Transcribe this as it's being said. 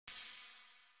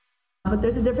But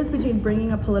there's a difference between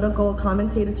bringing a political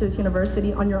commentator to this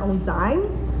university on your own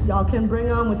dime. Y'all can bring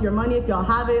them with your money if y'all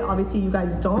have it. Obviously, you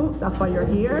guys don't. That's why you're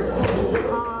here.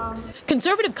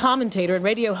 Conservative commentator and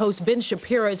radio host Ben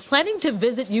Shapiro is planning to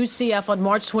visit UCF on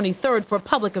March 23rd for a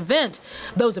public event.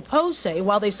 Those opposed say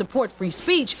while they support free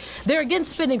speech, they're against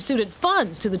spending student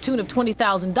funds to the tune of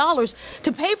 $20,000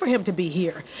 to pay for him to be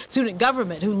here. Student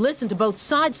government, who listened to both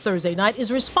sides Thursday night,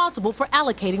 is responsible for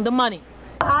allocating the money.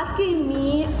 Asking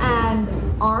me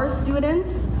and our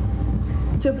students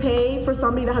to pay for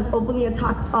somebody that has openly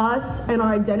attacked us and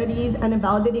our identities and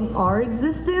invalidating our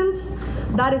existence,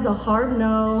 that is a hard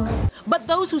no. But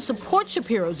those who support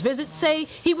Shapiro's visit say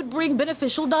he would bring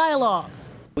beneficial dialogue.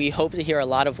 We hope to hear a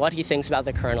lot of what he thinks about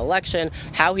the current election,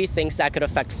 how he thinks that could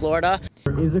affect Florida.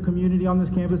 There is a community on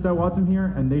this campus that wants him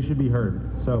here, and they should be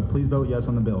heard. So please vote yes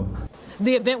on the bill.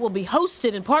 The event will be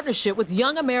hosted in partnership with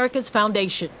Young America's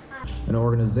Foundation, an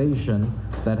organization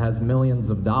that has millions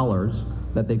of dollars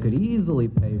that they could easily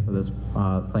pay for this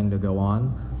thing to go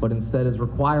on, but instead is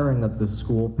requiring that the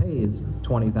school pays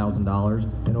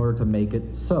 $20,000 in order to make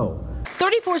it so.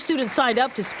 34 students signed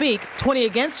up to speak, 20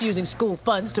 against using school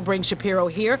funds to bring Shapiro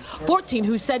here, 14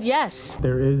 who said yes.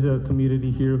 There is a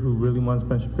community here who really wants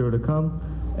Ben Shapiro to come,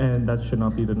 and that should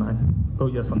not be denied.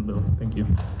 Vote yes on the bill. Thank you.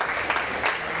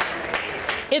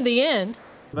 In the end,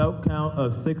 vote count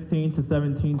of 16 to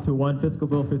 17 to 1, Fiscal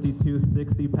Bill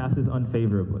 5260 passes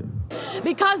unfavorably.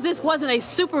 Because this wasn't a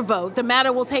super vote, the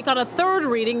matter will take on a third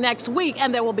reading next week,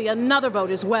 and there will be another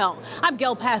vote as well. I'm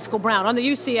Gail Pascal Brown on the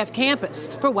UCF campus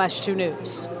for WESH 2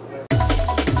 News.